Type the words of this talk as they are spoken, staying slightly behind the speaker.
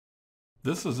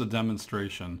This is a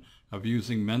demonstration of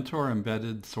using Mentor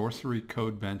Embedded Sourcery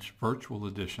CodeBench Virtual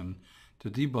Edition to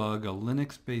debug a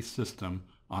Linux-based system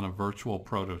on a virtual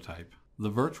prototype. The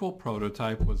virtual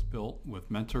prototype was built with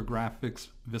Mentor Graphics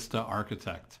Vista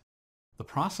Architect. The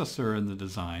processor in the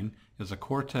design is a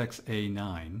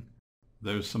Cortex-A9.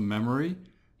 There's some memory,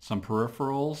 some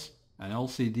peripherals, an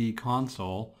LCD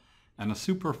console, and a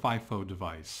SuperFIFO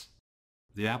device.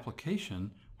 The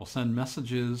application will send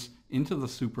messages into the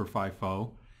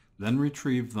SuperFIFO, then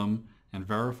retrieve them and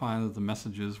verify that the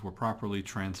messages were properly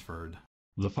transferred.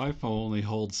 The FIFO only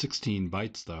holds 16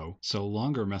 bytes though, so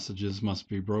longer messages must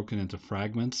be broken into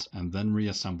fragments and then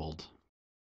reassembled.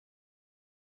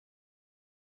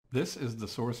 This is the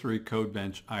Sourcery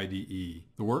CodeBench IDE.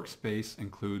 The workspace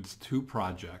includes two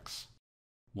projects.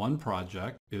 One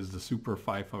project is the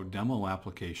SuperFIFO demo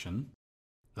application.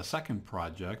 The second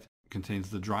project contains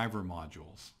the driver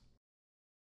modules.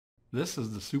 This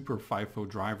is the SuperFIFO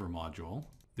driver module.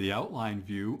 The outline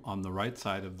view on the right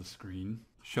side of the screen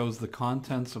shows the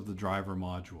contents of the driver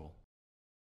module.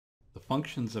 The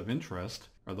functions of interest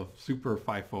are the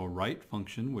SuperFIFO write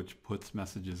function, which puts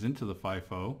messages into the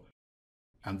FIFO,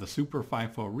 and the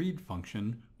SuperFIFO read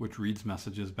function, which reads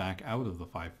messages back out of the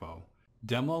FIFO.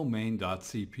 Demo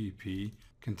main.cpp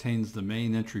contains the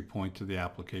main entry point to the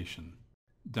application.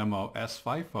 Demo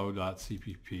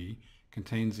sfifo.cpp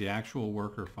contains the actual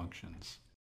worker functions.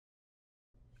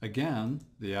 Again,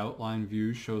 the outline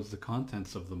view shows the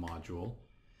contents of the module,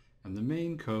 and the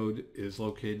main code is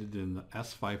located in the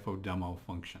sfifo demo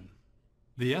function.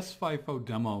 The sfifo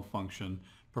demo function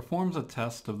performs a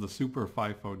test of the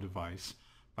SuperFIFO device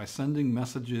by sending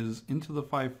messages into the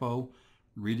FIFO,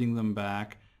 reading them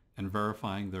back, and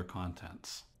verifying their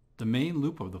contents. The main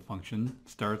loop of the function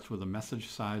starts with a message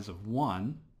size of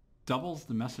 1, doubles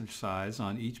the message size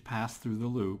on each pass through the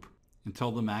loop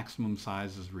until the maximum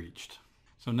size is reached.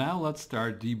 So now let's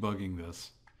start debugging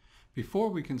this. Before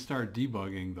we can start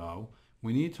debugging though,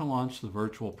 we need to launch the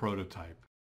virtual prototype.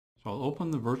 So I'll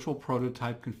open the virtual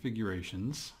prototype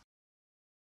configurations,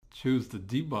 choose the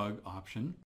debug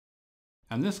option,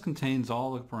 and this contains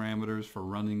all the parameters for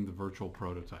running the virtual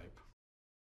prototype.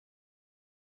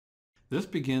 This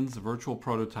begins the virtual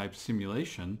prototype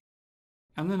simulation,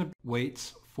 and then it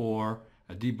waits for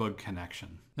a debug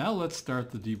connection. Now let's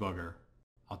start the debugger.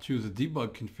 I'll choose the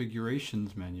Debug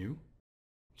Configurations menu,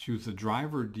 choose the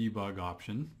Driver Debug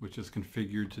option, which is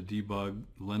configured to debug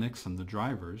Linux and the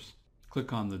drivers.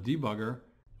 Click on the debugger,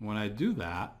 and when I do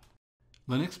that,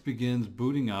 Linux begins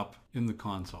booting up in the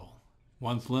console.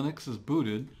 Once Linux is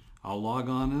booted, I'll log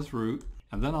on as root,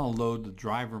 and then I'll load the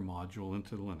driver module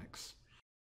into Linux.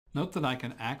 Note that I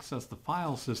can access the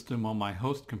file system on my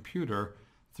host computer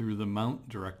through the mount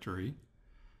directory.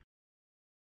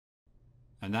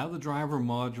 And now the driver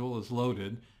module is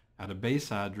loaded at a base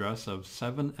address of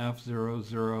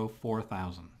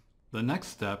 7F004,000. The next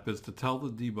step is to tell the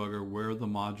debugger where the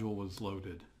module was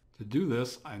loaded. To do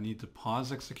this, I need to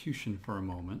pause execution for a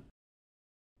moment,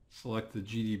 select the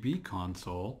GDB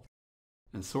console,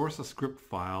 and source a script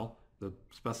file that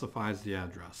specifies the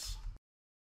address.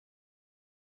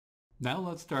 Now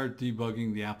let's start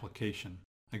debugging the application.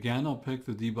 Again, I'll pick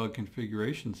the Debug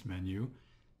Configurations menu,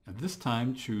 and this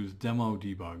time choose Demo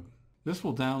Debug. This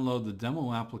will download the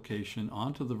demo application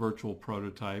onto the virtual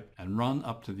prototype and run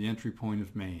up to the entry point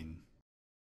of main.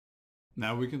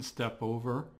 Now we can step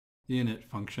over the init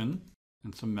function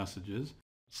and some messages,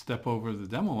 step over the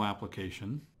demo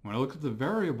application. When I look at the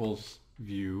variables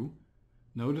view,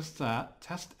 notice that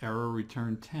test error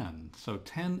returned 10. So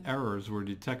 10 errors were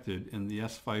detected in the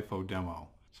sfifo demo.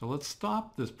 So let's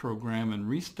stop this program and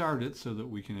restart it so that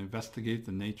we can investigate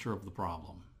the nature of the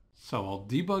problem. So I'll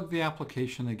debug the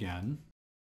application again,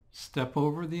 step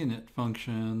over the init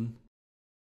function,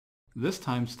 this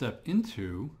time step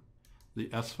into the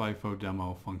sfifo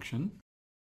demo function,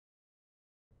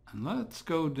 and let's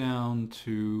go down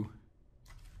to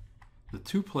the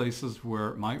two places where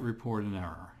it might report an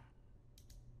error.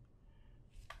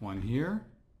 One here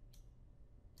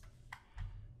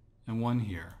and one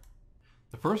here.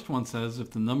 The first one says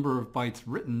if the number of bytes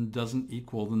written doesn't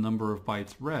equal the number of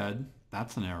bytes read,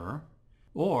 that's an error.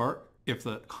 Or if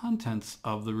the contents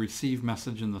of the receive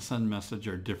message and the send message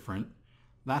are different,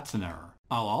 that's an error.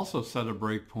 I'll also set a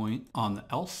breakpoint on the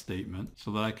else statement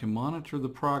so that I can monitor the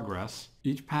progress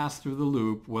each pass through the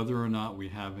loop whether or not we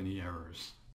have any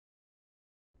errors.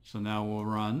 So now we'll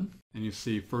run, and you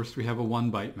see first we have a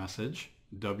 1 byte message.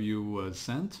 W was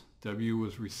sent, W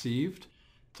was received,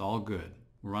 it's all good.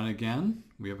 Run again,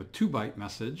 we have a 2 byte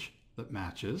message that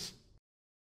matches,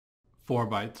 4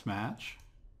 bytes match,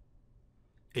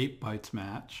 8 bytes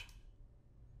match,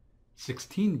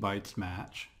 16 bytes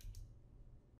match.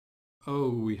 Oh,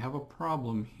 we have a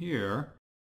problem here.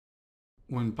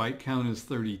 When byte count is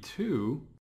 32,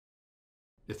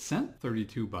 it sent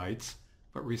 32 bytes,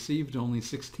 but received only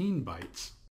 16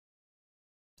 bytes.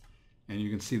 And you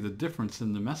can see the difference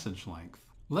in the message length.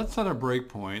 Let's set a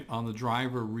breakpoint on the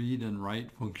driver read and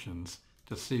write functions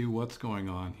to see what's going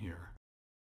on here.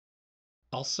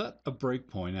 I'll set a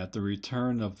breakpoint at the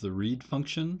return of the read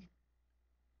function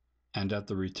and at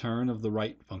the return of the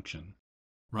write function.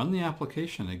 Run the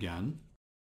application again.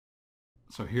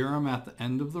 So here I'm at the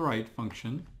end of the write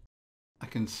function. I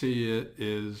can see it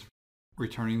is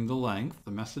returning the length,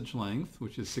 the message length,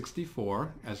 which is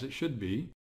 64, as it should be.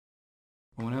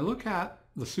 When I look at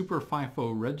the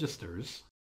SuperFIFO registers,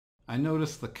 I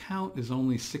notice the count is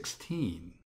only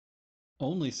 16.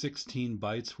 Only 16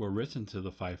 bytes were written to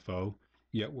the FIFO,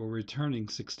 yet we're returning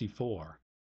 64.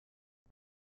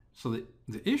 So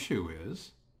the issue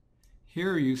is,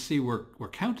 here you see we're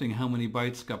counting how many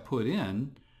bytes got put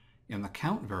in the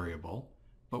count variable,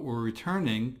 but we're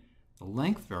returning the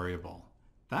length variable.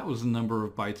 That was the number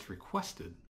of bytes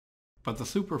requested. But the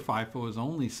SuperFIFO is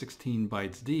only 16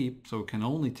 bytes deep, so it can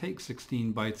only take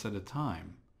 16 bytes at a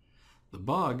time. The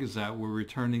bug is that we're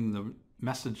returning the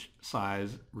message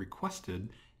size requested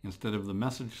instead of the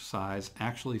message size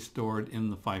actually stored in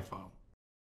the FIFO.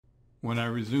 When I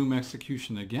resume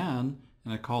execution again,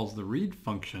 and it calls the read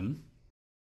function,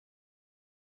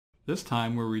 this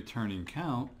time we're returning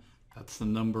count. That's the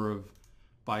number of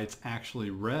bytes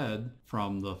actually read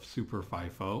from the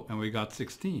SuperFIFO, and we got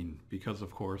 16 because,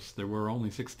 of course, there were only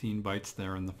 16 bytes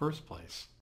there in the first place.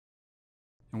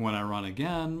 And when I run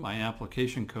again, my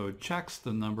application code checks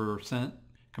the number sent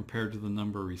compared to the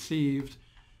number received,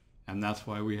 and that's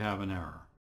why we have an error.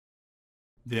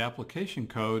 The application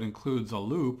code includes a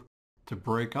loop to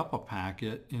break up a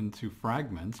packet into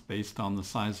fragments based on the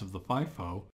size of the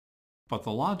FIFO, but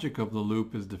the logic of the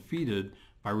loop is defeated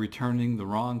by returning the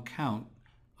wrong count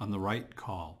on the write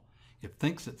call. It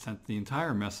thinks it sent the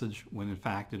entire message when in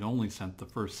fact it only sent the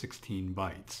first 16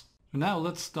 bytes. So now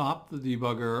let's stop the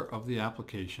debugger of the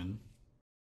application,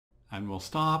 and we'll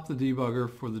stop the debugger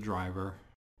for the driver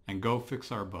and go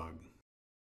fix our bug.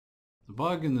 The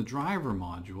bug in the driver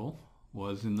module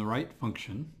was in the write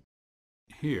function.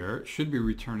 Here it should be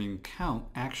returning count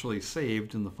actually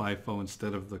saved in the FIFO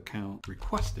instead of the count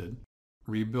requested.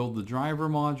 Rebuild the driver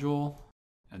module,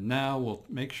 and now we'll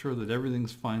make sure that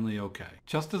everything's finally okay.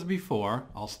 Just as before,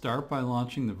 I'll start by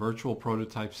launching the virtual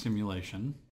prototype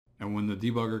simulation, and when the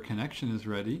debugger connection is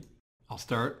ready, I'll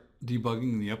start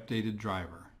debugging the updated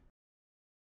driver.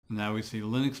 Now we see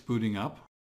Linux booting up.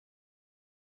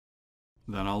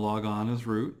 Then I'll log on as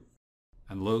root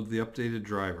and load the updated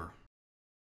driver.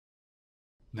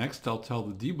 Next, I'll tell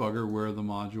the debugger where the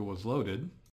module was loaded,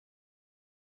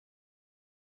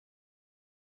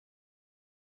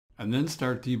 and then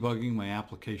start debugging my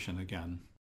application again.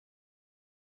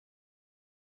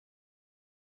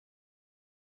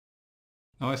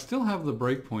 Now I still have the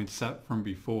breakpoint set from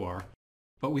before,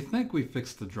 but we think we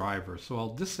fixed the driver, so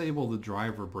I'll disable the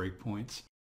driver breakpoints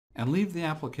and leave the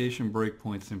application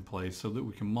breakpoints in place so that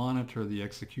we can monitor the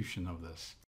execution of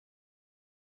this.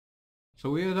 So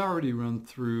we had already run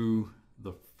through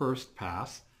the first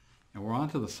pass, and we're on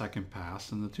to the second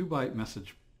pass, and the 2-byte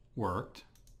message worked,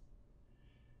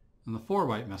 and the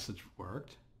 4-byte message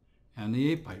worked, and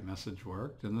the 8-byte message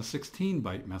worked, and the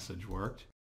 16-byte message worked.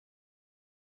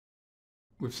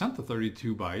 We've sent the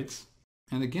 32 bytes,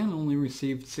 and again only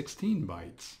received 16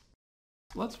 bytes.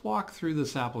 Let's walk through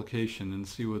this application and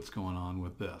see what's going on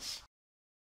with this.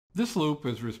 This loop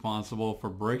is responsible for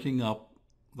breaking up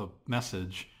the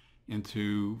message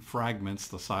into fragments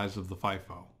the size of the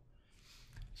FIFO.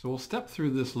 So we'll step through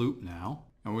this loop now,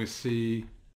 and we see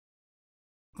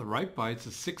the write bytes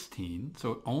is 16,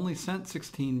 so it only sent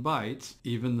 16 bytes,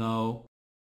 even though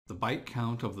the byte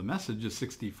count of the message is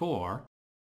 64.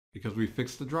 Because we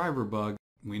fixed the driver bug,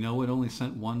 we know it only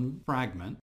sent one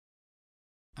fragment,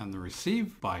 and the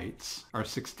received bytes are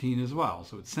 16 as well.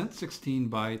 So it sent 16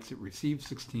 bytes, it received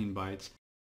 16 bytes.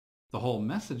 The whole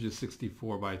message is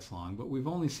 64 bytes long, but we've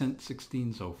only sent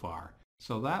 16 so far.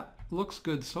 So that looks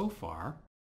good so far.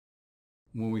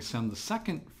 When we send the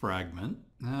second fragment,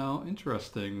 now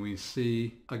interesting, we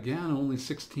see again only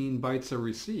 16 bytes are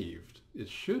received. It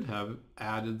should have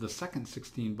added the second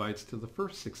 16 bytes to the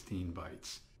first 16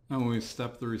 bytes. Now when we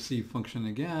step the receive function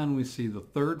again, we see the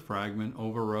third fragment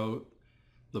overwrote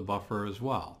the buffer as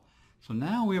well. So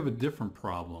now we have a different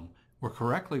problem. We're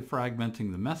correctly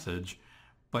fragmenting the message,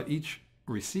 but each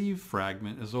receive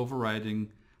fragment is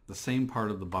overriding the same part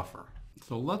of the buffer.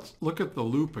 So let's look at the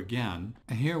loop again.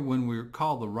 And here when we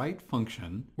call the write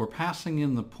function, we're passing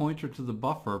in the pointer to the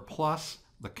buffer plus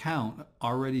the count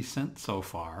already sent so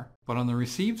far. But on the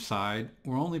receive side,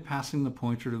 we're only passing the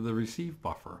pointer to the receive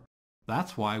buffer.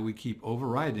 That's why we keep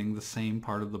overriding the same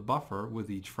part of the buffer with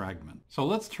each fragment. So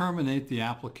let's terminate the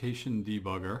application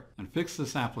debugger and fix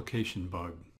this application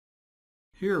bug.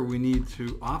 Here we need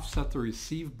to offset the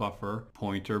receive buffer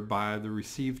pointer by the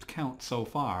received count so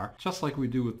far, just like we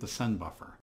do with the send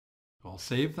buffer. So I'll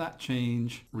save that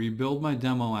change, rebuild my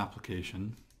demo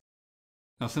application.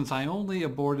 Now since I only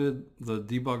aborted the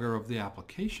debugger of the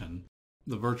application,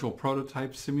 the virtual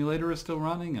prototype simulator is still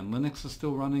running and Linux is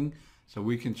still running, so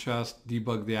we can just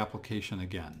debug the application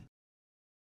again.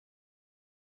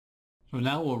 So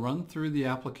now we'll run through the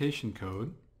application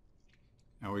code.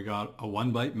 Now we got a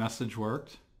 1 byte message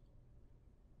worked,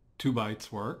 2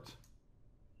 bytes worked,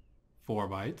 4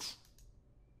 bytes,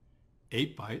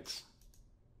 8 bytes,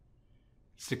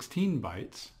 16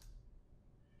 bytes,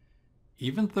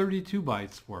 even 32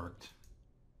 bytes worked,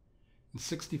 and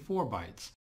 64 bytes.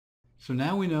 So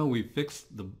now we know we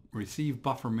fixed the receive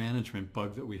buffer management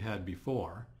bug that we had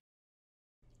before.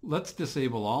 Let's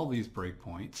disable all these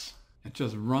breakpoints and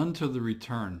just run to the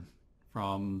return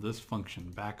from this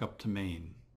function back up to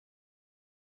main.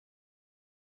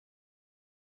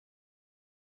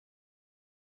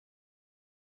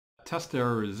 Test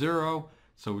error is 0,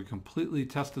 so we completely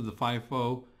tested the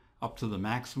FIFO up to the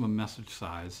maximum message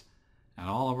size, and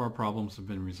all of our problems have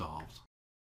been resolved.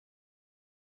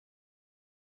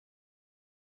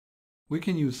 We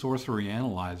can use Sourcery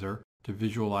Analyzer to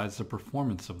visualize the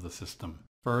performance of the system.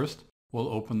 First, we'll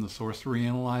open the Sourcery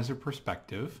Analyzer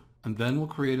perspective, and then we'll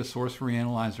create a Sourcery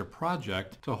Analyzer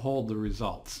project to hold the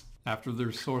results. After the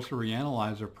Sourcery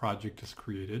Analyzer project is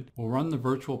created, we'll run the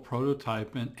virtual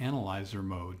prototype in Analyzer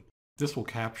mode. This will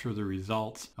capture the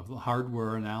results of the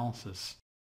hardware analysis.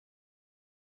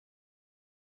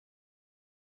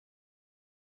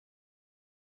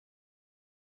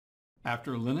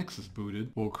 After Linux is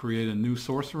booted, we'll create a new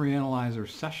Sourcery Analyzer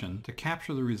session to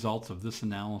capture the results of this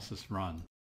analysis run.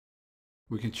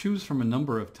 We can choose from a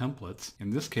number of templates. In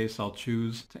this case, I'll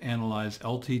choose to analyze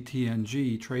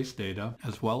LTTNG trace data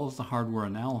as well as the hardware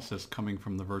analysis coming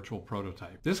from the virtual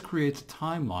prototype. This creates a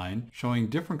timeline showing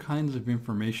different kinds of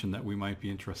information that we might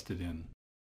be interested in.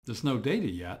 There's no data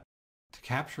yet. To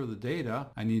capture the data,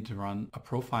 I need to run a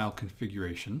profile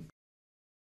configuration.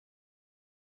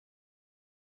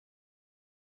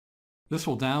 This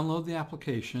will download the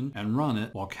application and run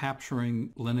it while capturing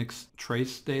Linux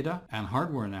trace data and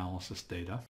hardware analysis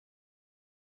data.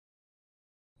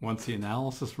 Once the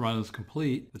analysis run is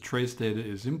complete, the trace data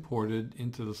is imported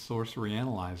into the Sourcery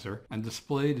Analyzer and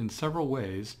displayed in several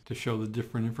ways to show the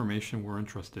different information we're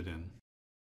interested in.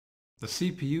 The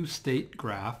CPU state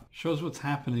graph shows what's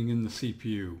happening in the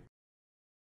CPU.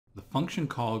 The function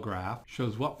call graph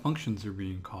shows what functions are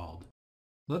being called.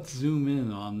 Let's zoom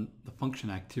in on the function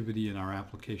activity in our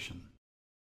application.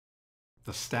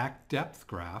 The stack depth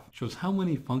graph shows how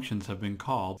many functions have been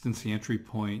called since the entry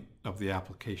point of the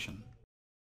application.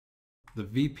 The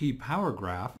VP power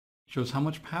graph shows how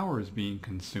much power is being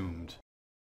consumed.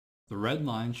 The red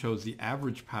line shows the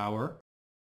average power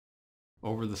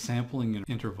over the sampling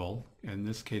interval, in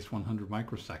this case 100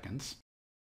 microseconds.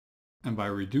 And by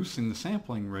reducing the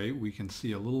sampling rate, we can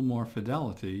see a little more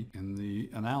fidelity in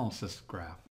the analysis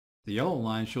graph. The yellow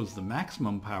line shows the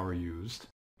maximum power used,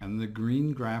 and the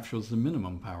green graph shows the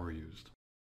minimum power used.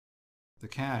 The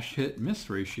cache hit-miss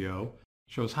ratio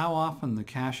shows how often the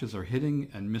caches are hitting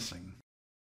and missing.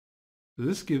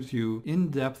 This gives you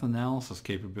in-depth analysis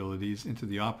capabilities into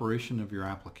the operation of your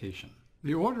application.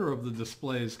 The order of the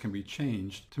displays can be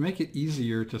changed to make it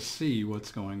easier to see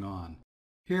what's going on.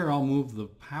 Here I'll move the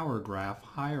power graph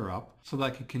higher up so that I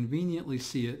can conveniently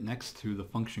see it next to the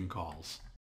function calls.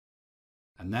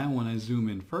 And now when I zoom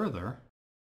in further,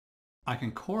 I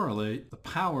can correlate the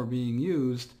power being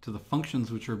used to the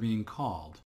functions which are being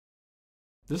called.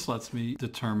 This lets me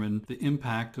determine the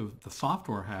impact of the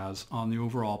software has on the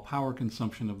overall power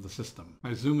consumption of the system.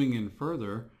 By zooming in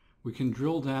further, we can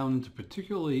drill down into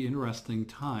particularly interesting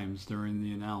times during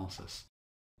the analysis.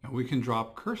 And we can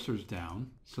drop cursors down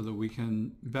so that we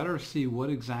can better see what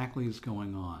exactly is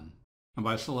going on. And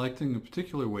by selecting a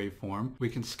particular waveform, we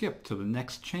can skip to the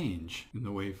next change in the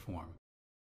waveform.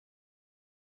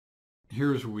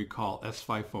 Here's what we call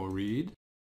SFIFO read.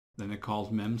 Then it calls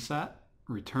memset,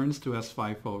 returns to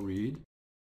SFIFO read,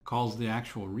 calls the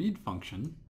actual read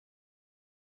function,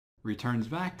 returns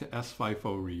back to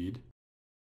SFIFO read,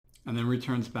 and then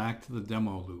returns back to the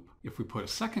demo loop. If we put a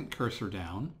second cursor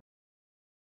down,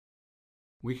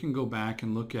 we can go back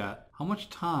and look at how much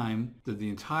time did the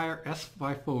entire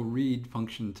SFIFO read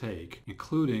function take,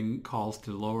 including calls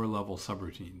to lower level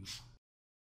subroutines.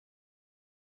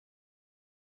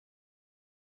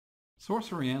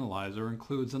 Sourcery Analyzer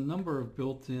includes a number of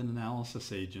built-in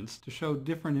analysis agents to show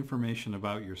different information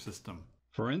about your system.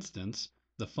 For instance,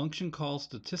 the function call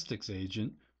statistics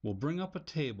agent will bring up a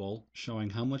table showing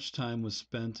how much time was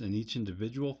spent in each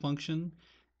individual function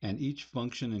and each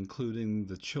function including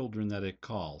the children that it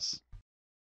calls.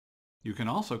 You can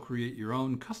also create your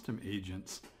own custom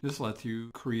agents. This lets you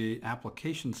create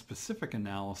application-specific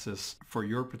analysis for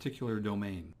your particular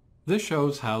domain. This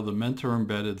shows how the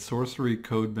Mentor-embedded Sourcery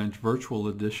CodeBench Virtual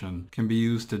Edition can be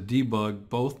used to debug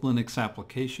both Linux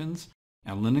applications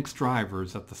and Linux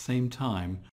drivers at the same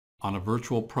time on a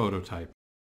virtual prototype.